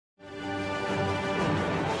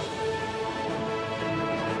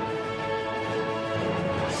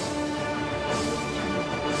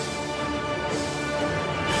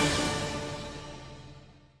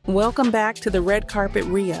Welcome back to the Red Carpet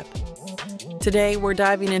Re-Up. Today, we're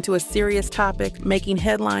diving into a serious topic making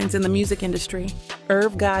headlines in the music industry.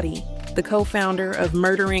 Irv Gotti, the co-founder of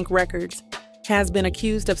Murder Inc. Records, has been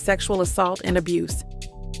accused of sexual assault and abuse.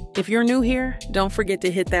 If you're new here, don't forget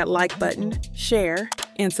to hit that like button, share,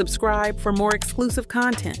 and subscribe for more exclusive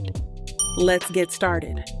content. Let's get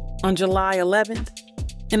started. On July 11th,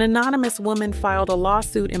 an anonymous woman filed a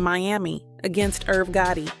lawsuit in Miami against Irv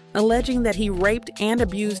Gotti, alleging that he raped and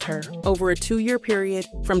abused her over a 2-year period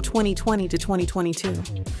from 2020 to 2022.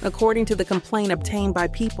 According to the complaint obtained by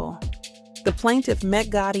People, the plaintiff met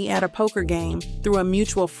Gotti at a poker game through a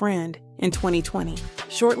mutual friend in 2020.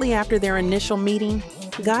 Shortly after their initial meeting,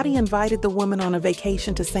 Gotti invited the woman on a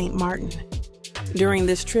vacation to St. Martin. During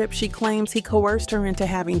this trip, she claims he coerced her into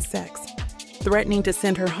having sex, threatening to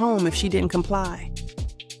send her home if she didn't comply.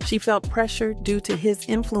 She felt pressured due to his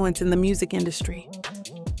influence in the music industry.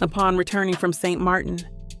 Upon returning from St. Martin,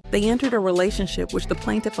 they entered a relationship which the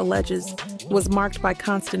plaintiff alleges was marked by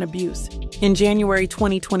constant abuse. In January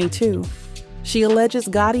 2022, she alleges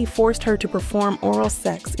Gotti forced her to perform oral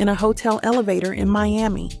sex in a hotel elevator in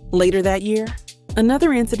Miami. Later that year,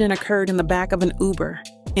 another incident occurred in the back of an Uber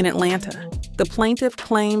in Atlanta. The plaintiff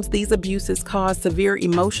claims these abuses caused severe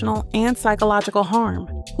emotional and psychological harm,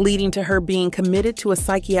 leading to her being committed to a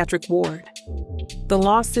psychiatric ward. The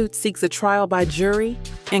lawsuit seeks a trial by jury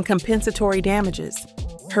and compensatory damages.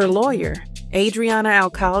 Her lawyer, Adriana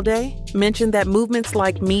Alcalde, mentioned that movements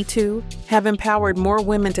like Me Too have empowered more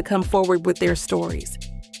women to come forward with their stories.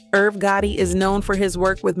 Irv Gotti is known for his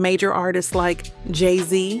work with major artists like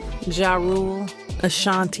Jay-Z, Ja Rule,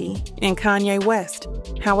 Ashanti, and Kanye West.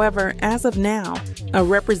 However, as of now, a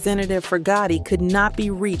representative for Gotti could not be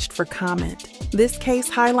reached for comment. This case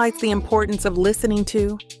highlights the importance of listening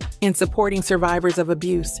to and supporting survivors of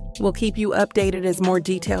abuse. We'll keep you updated as more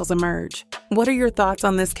details emerge. What are your thoughts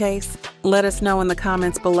on this case? Let us know in the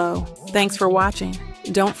comments below. Thanks for watching.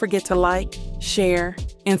 Don't forget to like, share,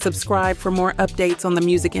 and subscribe for more updates on the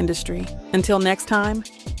music industry. Until next time,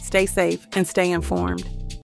 stay safe and stay informed.